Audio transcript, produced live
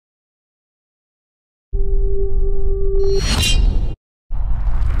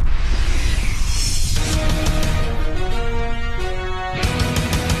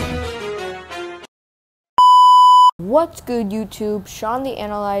What's good, YouTube? Sean the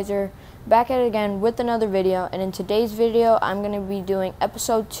Analyzer back at it again with another video, and in today's video I'm going to be doing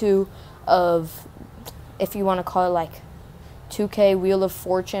episode 2 of, if you want to call it like 2K Wheel of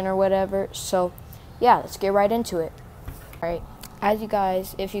Fortune or whatever. So yeah, let's get right into it. Alright,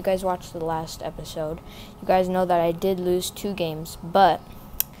 if you guys watched the last episode, you guys know that I did lose 2 games, but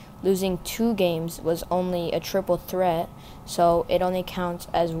losing 2 games was only a triple threat, so it only counts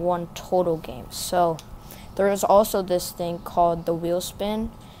as 1 total game. So there is also this thing called the wheel spin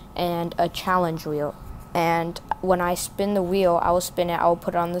and a challenge wheel. And when I spin the wheel, I will spin it, I will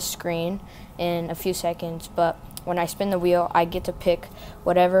put it on the screen in a few seconds, but when I spin the wheel, I get to pick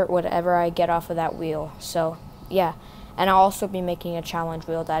whatever I get off of that wheel. So yeah, and I'll also be making a challenge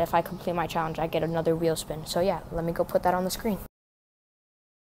wheel that if I complete my challenge, I get another wheel spin. So yeah, let me go put that on the screen.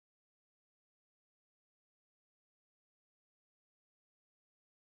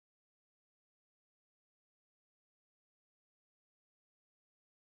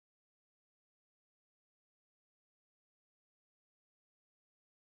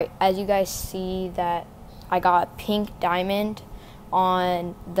 As you guys see that I got a pink diamond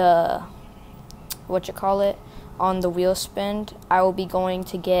on the, on the wheel spin, I will be going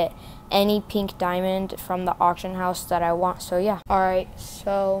to get any pink diamond from the auction house that I want. So yeah. Alright,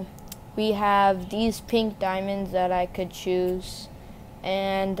 so we have these pink diamonds that I could choose,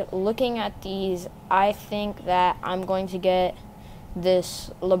 and looking at these, I think that I'm going to get this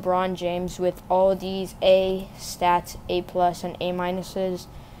LeBron James with all these A stats, A plus and A minuses.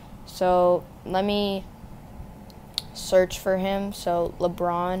 So let me search for him. So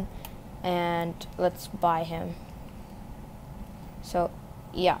LeBron, and let's buy him. So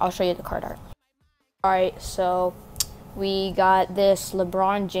yeah, I'll show you the card art. Alright, so we got this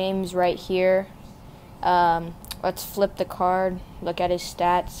LeBron James right here. Let's flip the card, look at his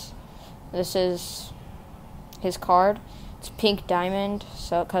stats. This is his card. It's pink diamond,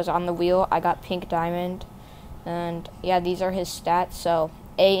 so because on the wheel I got pink diamond. And yeah, these are his stats. So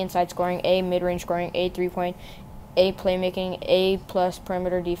A inside scoring, A mid-range scoring, A 3-point, A playmaking, A plus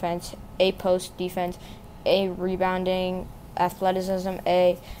perimeter defense, A post defense, A rebounding, athleticism,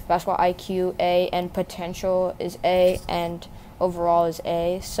 A basketball IQ, A, and potential is A, and overall is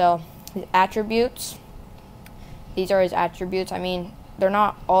A. So his attributes, these are his attributes. I mean, they're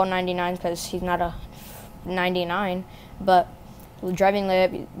not all 99 because he's not a 99, but driving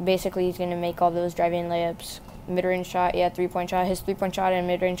layup, basically he's going to make all those driving layups. Mid-range shot, yeah, 3-point shot. His 3-point shot and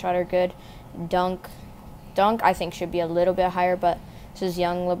mid-range shot are good. Dunk I think should be a little bit higher, but this is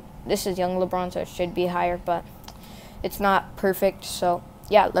young LeBron, so it should be higher, but it's not perfect. So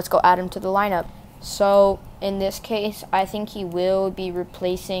yeah, let's go add him to the lineup. So in this case, I think he will be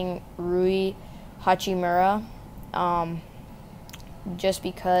replacing Rui Hachimura, just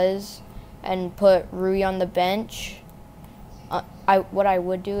because, and put Rui on the bench. What I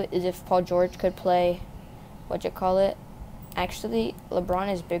would do is if Paul George could play, actually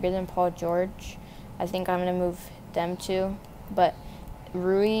LeBron is bigger than Paul George. I think I'm gonna move them two, but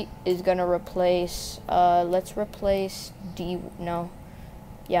Rui is gonna replace let's replace D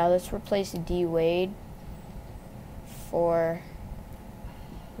Wade for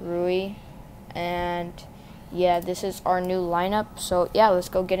Rui, and yeah, this is our new lineup. So yeah, let's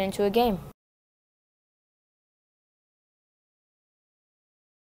go get into a game.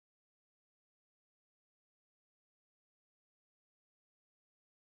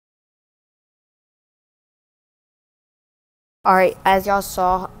 Alright, as y'all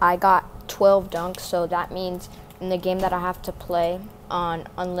saw, I got 12 dunks, so that means in the game that I have to play on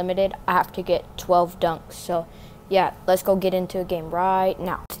Unlimited, I have to get 12 dunks. So yeah, let's go get into a game right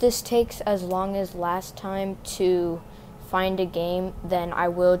now. If this takes as long as last time to find a game, then I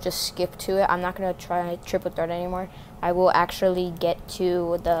will just skip to it. I'm not going to try triple threat anymore. I will actually get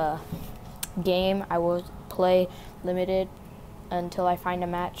to the game. I will play limited until I find a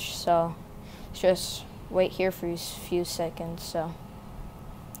match, so just wait here for a few seconds. So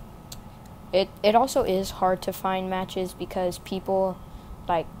it also is hard to find matches because people,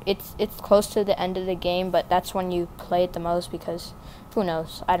 like, it's close to the end of the game, but that's when you play it the most, because who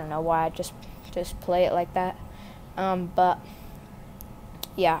knows, I don't know why I just play it like that. But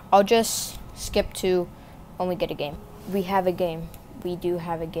yeah, I'll just skip to when we get a game. We do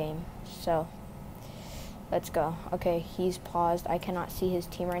have a game, so let's go. Okay, he's paused. I cannot see his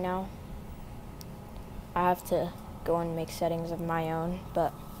team right now. I have to go and make settings of my own,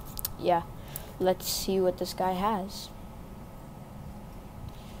 but yeah, let's see what this guy has.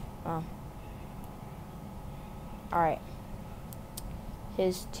 Alright,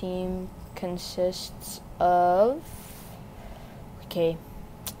 his team consists of, okay,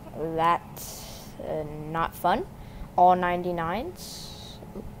 that's not fun. all 99s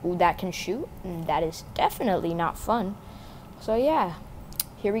that can shoot. And that is definitely not fun. So yeah,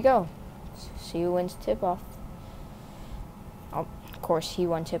 here we go. See who wins tip-off. Oh, of course he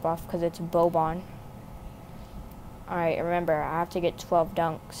won tip-off because it's Boban. Alright, remember, I have to get 12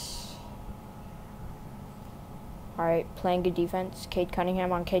 dunks. Alright, playing good defense. Cade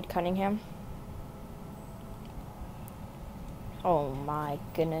Cunningham on Cade Cunningham. Oh my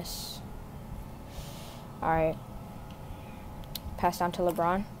goodness. Alright. Pass down to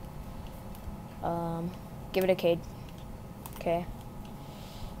LeBron. Give it to Cade. Okay.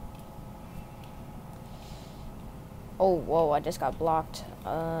 Oh, whoa, I just got blocked.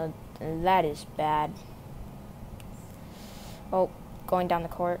 That is bad. Oh, going down the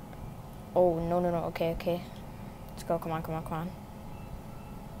court. Oh, no. Okay. Let's go. Come on.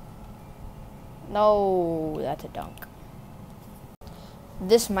 No, that's a dunk.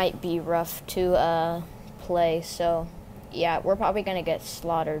 This might be rough to play, so yeah, we're probably gonna get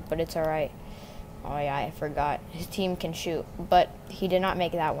slaughtered, but it's alright. Oh yeah, I forgot. His team can shoot, but he did not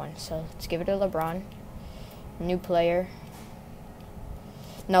make that one, so let's give it to LeBron. New player.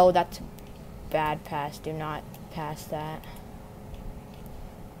 No, that's a bad pass. Do not pass that.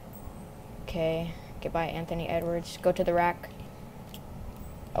 Okay, goodbye, Anthony Edwards. Go to the rack.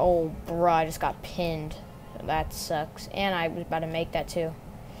 Oh, bruh, I just got pinned. That sucks. And I was about to make that too.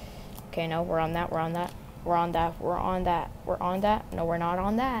 Okay, no, we're on that. No, we're not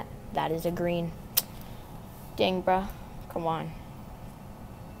on that. That is a green. Dang, bruh. Come on.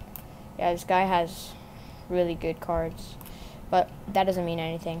 Yeah, this guy has really good cards. But that doesn't mean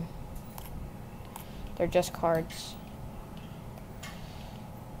anything. They're just cards.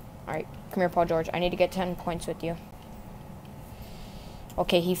 Alright, come here, Paul George. I need to get 10 points with you.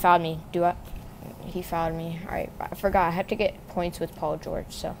 Okay, he fouled me. He fouled me. Alright, I forgot. I have to get points with Paul George,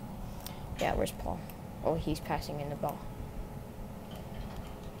 so. Yeah, where's Paul? Oh, he's passing in the ball.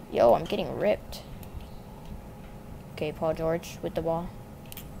 Yo, I'm getting ripped. Okay, Paul George with the ball.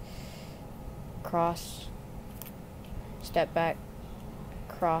 Cross. Step back.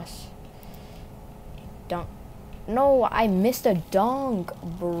 Cross. Dunk. No, I missed a dunk,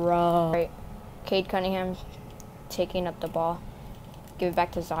 bro. Right. Cade Cunningham taking up the ball. Give it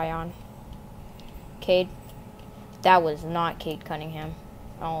back to Zion. Cade. That was not Cade Cunningham.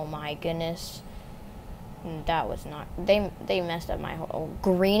 Oh my goodness. That was not. They messed up my whole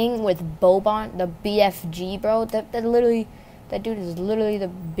greening with Boban, the BFG, bro. That dude is literally the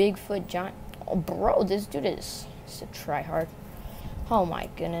Bigfoot giant. Oh, bro, this dude is a tryhard. Oh my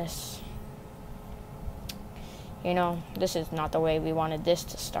goodness. You know, this is not the way we wanted this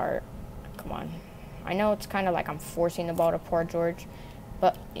to start. Come on. I know it's kind of like I'm forcing the ball to Paul George,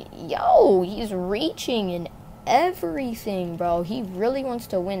 but yo, he's reaching and everything, bro. He really wants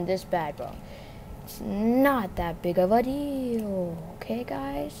to win this bad, bro. It's not that big of a deal. Okay,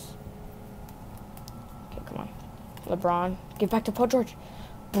 guys? Okay, come on. LeBron. Give back to Paul George.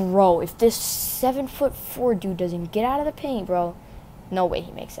 Bro, if this 7'4" dude doesn't get out of the paint, bro, no way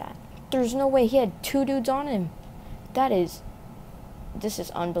he makes that. There's no way. He had 2 dudes on him. This is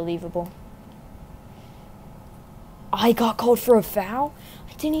unbelievable. I got called for a foul?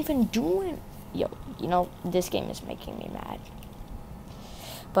 I didn't even do it. Yo, you know, this game is making me mad.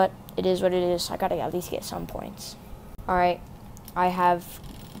 But it is what it is. I gotta at least get some points. Alright, I have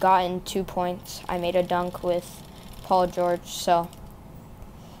gotten 2 points. I made a dunk with Paul George, so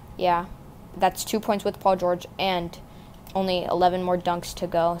yeah, that's 2 points with Paul George and only 11 more dunks to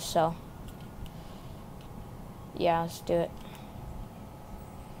go, so yeah, let's do it.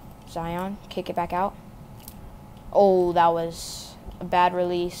 Zion, kick it back out. Oh, that was a bad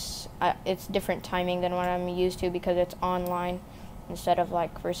release. It's different timing than what I'm used to because it's online instead of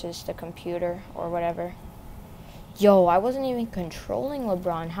like versus the computer or whatever. Yo, I wasn't even controlling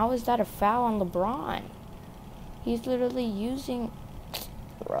LeBron. How is that a foul on LeBron? He's literally using...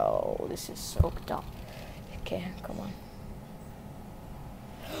 Bro, this is so dumb. Okay, come on.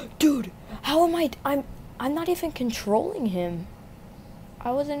 Dude, how am I'm not even controlling him.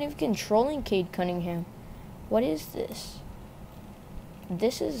 I wasn't even controlling Cade Cunningham. What is this?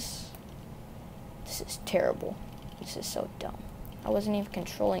 This is terrible. This is so dumb. I wasn't even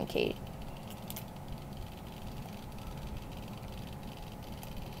controlling Cade.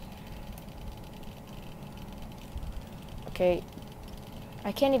 Okay.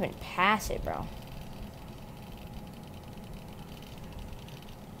 I can't even pass it, bro.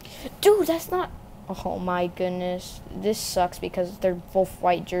 Dude, that's not... Oh my goodness. This sucks because they're both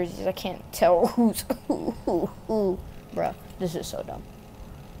white jerseys. I can't tell who's who. Bruh, this is so dumb.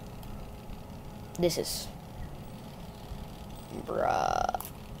 This is... Bruh.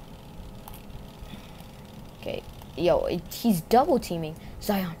 Okay, Yo, he's double teaming.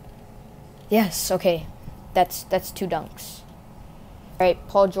 Zion. Yes, okay. That's 2 dunks. Alright,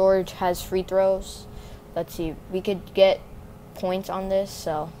 Paul George has free throws. Let's see. We could get points on this,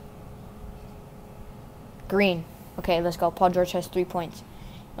 so. Green. Okay, let's go. Paul George has 3 points.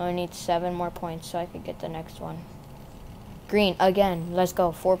 I only need 7 more points so I could get the next one. Green, again. Let's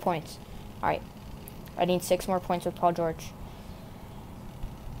go. 4 points. Alright. I need 6 more points with Paul George.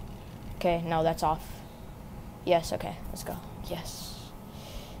 Okay, no, that's off. Yes, okay. Let's go. Yes.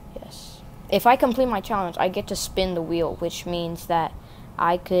 Yes. If I complete my challenge, I get to spin the wheel, which means that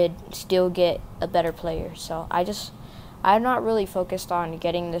I could still get a better player. So I'm not really focused on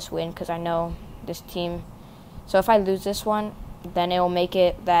getting this win because I know this team. So if I lose this one, then it'll make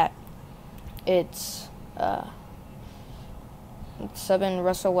it that it's subbing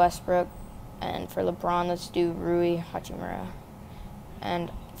Russell Westbrook, and for LeBron, let's do Rui Hachimura, and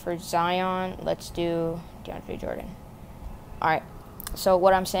for Zion, let's do DeAndre Jordan. All right. So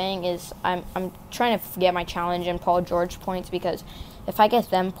what I'm saying is I'm trying to get my challenge and Paul George points, because if I get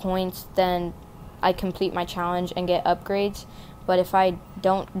them points, then I complete my challenge and get upgrades. But if I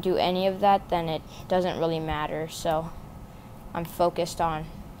don't do any of that, then it doesn't really matter. So I'm focused on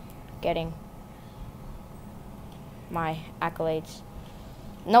getting my accolades.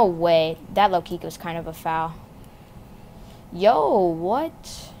 No way. That low-key was kind of a foul. Yo,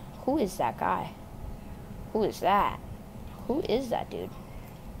 what? Who is that guy? Who is that? Who is that dude?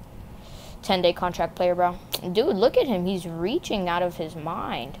 10-day contract player, bro. Dude, look at him. He's reaching out of his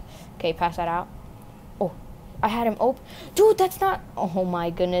mind. Okay, pass that out. Oh, I had him open. Dude, that's not... Oh, my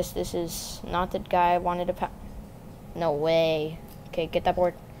goodness. This is not the guy I wanted to pass. No way. Okay, get that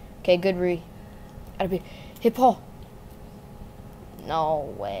board. Okay, good re. Hit Paul.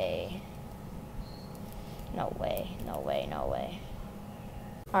 No way. No way. No way. No way.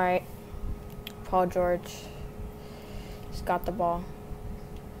 All right. Paul George. He's got the ball.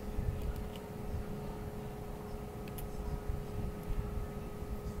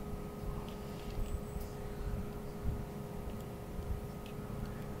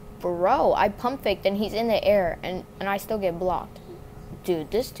 Bro, I pump faked and he's in the air and I still get blocked.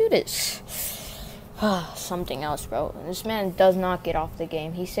 Dude, this dude is something else, bro. This man does not get off the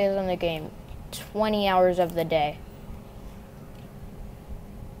game. He stays on the game 20 hours of the day.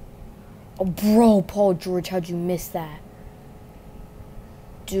 Oh, bro, Paul George, how'd you miss that?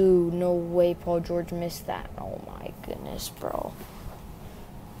 Dude, no way Paul George missed that. Oh, my goodness, bro.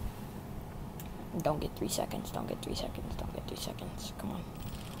 Don't get 3 seconds. Don't get 3 seconds. Don't get 3 seconds. Come on.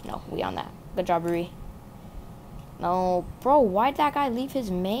 No, we on that. Good job, Rui. No, bro, why'd that guy leave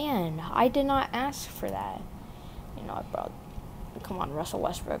his man? I did not ask for that. You know what, bro? Come on, Russell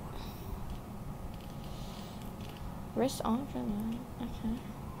Westbrook. Wrist on for that. Okay.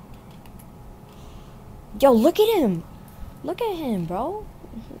 Yo, look at him. Look at him, bro.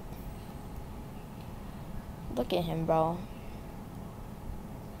 Look at him, bro.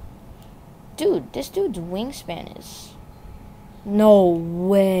 Dude, this dude's wingspan is... No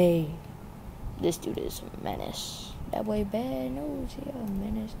way. This dude is a menace. That boy bad knows he a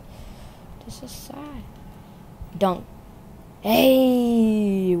menace to society. Dunk.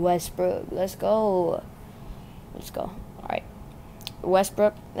 Hey, Westbrook. Let's go. Let's go. All right.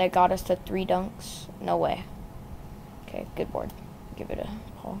 Westbrook, that got us to 3 dunks. No way. Okay, good board. Give it a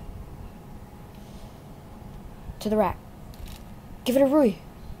Paul. To the rack. Give it a Rui.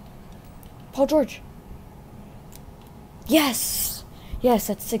 Paul George. Yes! Yes,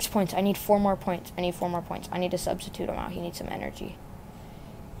 that's 6 points. I need 4 more points. I need 4 more points. I need to substitute him out. He needs some energy.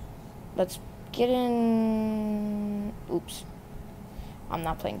 Let's get in... Oops. I'm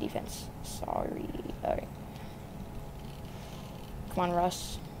not playing defense. Sorry. Alright. Come on,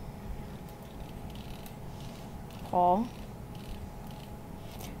 Russ. Paul.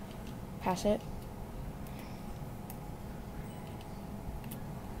 Pass it.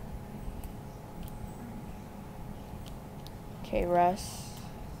 Okay, Russ.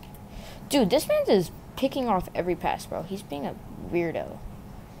 Dude, this man's is picking off every pass, bro. He's being a weirdo.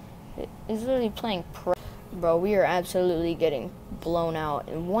 He's literally playing pro. Bro, we are absolutely getting blown out.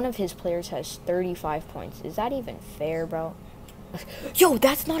 And one of his players has 35 points. Is that even fair, bro? Yo,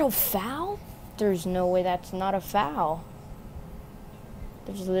 that's not a foul? There's no way that's not a foul.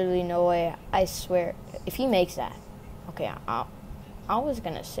 There's literally no way. I swear. If he makes that. Okay, I was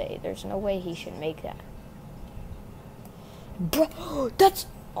going to say, there's no way he should make that. Bro, that's...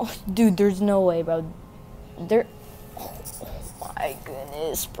 Oh, dude, there's no way, bro. There... Oh, my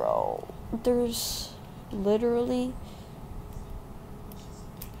goodness, bro. There's literally...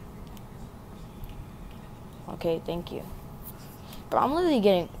 Okay, thank you. Bro, I'm literally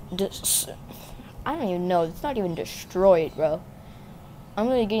getting... I don't even know. It's not even destroyed, bro. I'm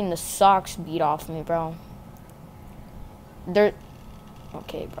really getting the socks beat off me, bro.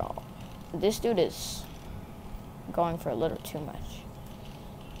 Okay, bro. This dude is going for a little too much.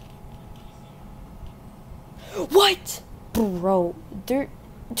 What? Bro, who's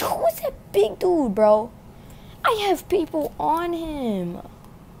that big dude, bro? I have people on him.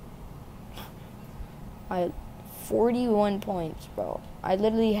 41 points, bro. I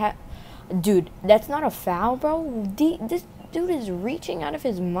literally have... Dude, that's not a foul, bro. This dude is reaching out of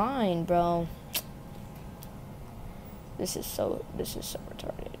his mind, bro. This is so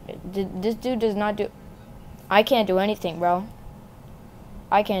retarded. This dude does not do... I can't do anything, bro.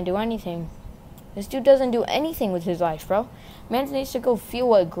 I can't do anything. This dude doesn't do anything with his life, bro. Man needs to go feel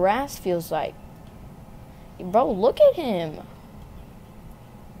what grass feels like. Bro, look at him.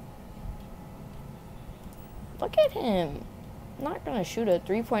 Look at him. I'm not gonna shoot a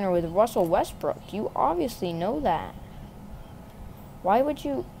three-pointer with Russell Westbrook. You obviously know that. Why would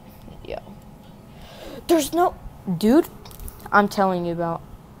you... Yo. There's no... Dude, I'm telling you, bro.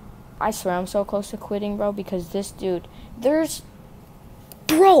 I swear I'm so close to quitting, bro, because this dude...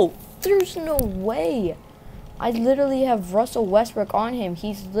 Bro, there's no way. I literally have Russell Westbrook on him.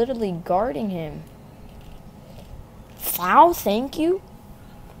 He's literally guarding him. Foul, thank you.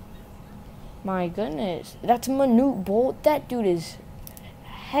 My goodness. That's Manute Bol. That dude is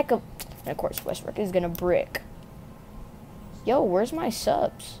heck of... And of course, Westbrook is going to brick. Yo, where's my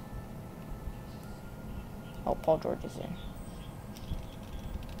subs? Oh, Paul George is in.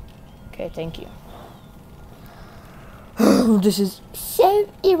 Okay, thank you. This is so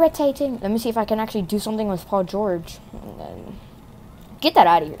irritating. Let me see if I can actually do something with Paul George. Get that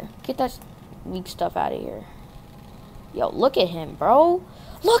out of here. Get that weak stuff out of here. Yo, look at him, bro.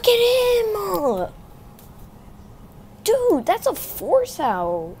 Look at him! Dude, that's a force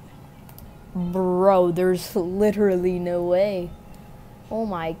out. Bro, there's literally no way. Oh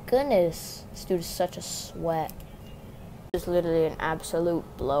my goodness. This dude is such a sweat. This is literally an absolute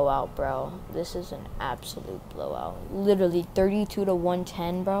blowout, bro. This is an absolute blowout. Literally 32 to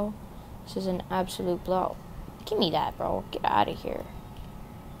 110, bro. This is an absolute blowout. Give me that, bro. Get out of here.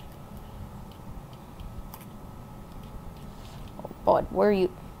 Oh, bud, where are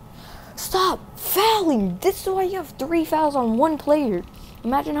you? Stop fouling. This is why you have 3 fouls on one player.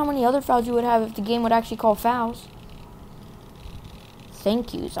 Imagine how many other fouls you would have if the game would actually call fouls.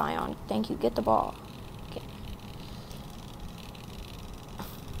 Thank you, Zion. Thank you. Get the ball. Okay.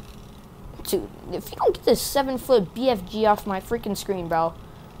 Dude, if you don't get this 7-foot BFG off my freaking screen, bro.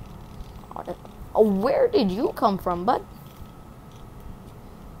 Oh, where did you come from, bud?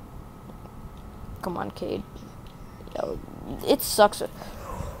 Come on, Cade. Yo, it sucks.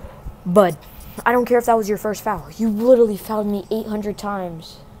 Bud, I don't care if that was your first foul. You literally fouled me 800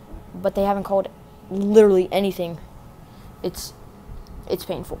 times. But they haven't called literally anything. It's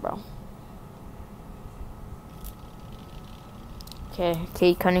painful, bro. Okay,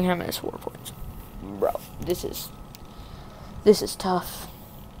 Cade Cunningham has 4 points. Bro, this is tough.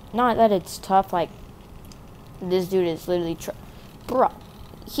 Not that it's tough, like, this dude is literally... Bro,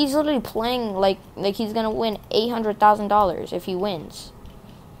 he's literally playing like he's gonna win $800,000 if he wins.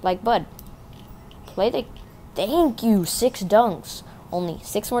 Like, bud, play the... Thank you, 6 dunks. Only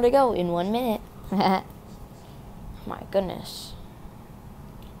 6 more to go in 1 minute. My goodness.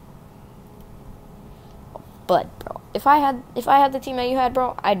 But, bro, if I had the team that you had,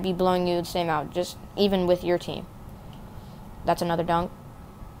 bro, I'd be blowing you the same out, just even with your team. That's another dunk.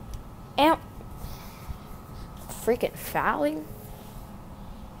 And freaking fouling.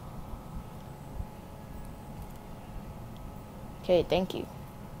 Okay, thank you.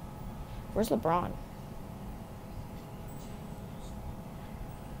 Where's LeBron?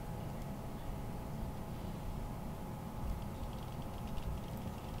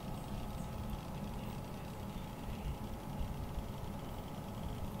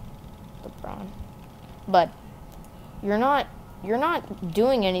 LeBron. But you're not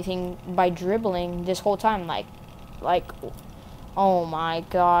doing anything by dribbling this whole time, like oh my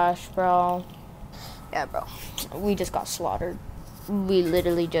gosh, bro. Yeah, bro. We just got slaughtered. We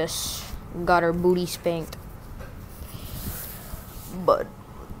literally just got our booty spanked. But,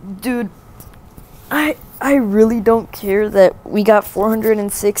 dude, I really don't care that we got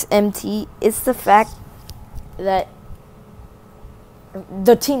 406 MT. It's the fact that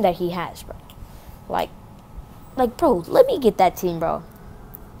the team that he has, bro. Like, bro, let me get that team, bro.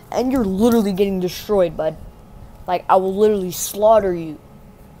 And you're literally getting destroyed, bud. Like, I will literally slaughter you.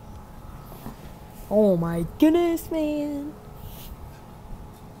 Oh my goodness, man.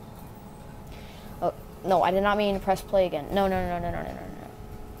 Oh, no, I did not mean to press play again. No.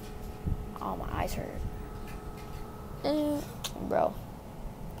 Oh, my eyes hurt. Bro.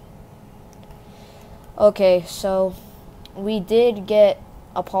 Okay, so we did get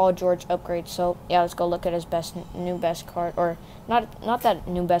a Paul George upgrade. So, yeah, let's go look at his new best card. Or, not that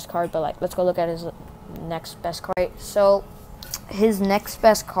new best card, but, like, let's go look at his next best card. Right, so, his next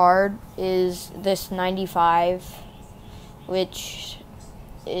best card is this 95, which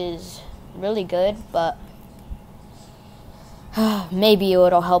is really good, but maybe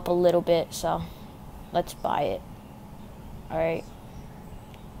it'll help a little bit, so let's buy it. Alright.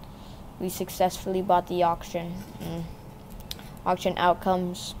 We successfully bought the auction. Auction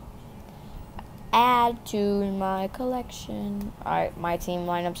outcomes. Add to my collection. Alright, my team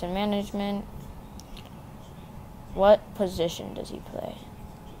lineups and management. What position does he play?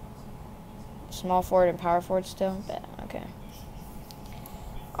 Small forward and power forward still? Bet. Okay.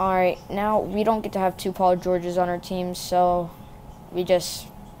 Alright, now we don't get to have 2 Paul Georges on our team, so we just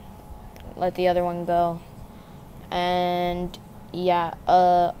let the other one go. And yeah,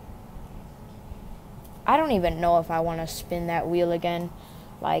 I don't even know if I want to spin that wheel again.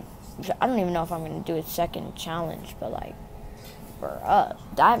 Like, I don't even know if I'm going to do a second challenge, but like, bruh,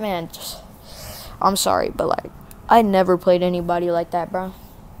 that man just, I'm sorry, but like, I never played anybody like that, bro.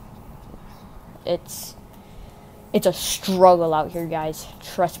 It's a struggle out here, guys.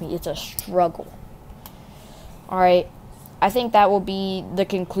 Trust me, it's a struggle. Alright, I think that will be the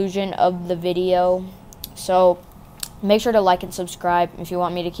conclusion of the video. So, make sure to like and subscribe if you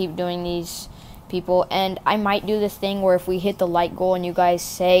want me to keep doing these people. And I might do this thing where if we hit the like goal and you guys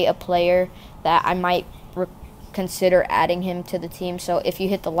say a player, that I might consider adding him to the team. So, if you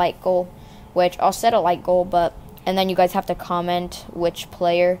hit the like goal, which I'll set a like goal, and then you guys have to comment which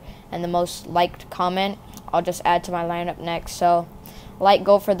player, and the most liked comment, I'll just add to my lineup next. So, like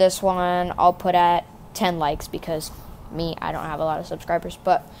goal for this one, I'll put at 10 likes because I don't have a lot of subscribers.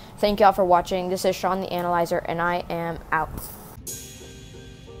 But thank y'all for watching. This is Sean the Analyzer, and I am out.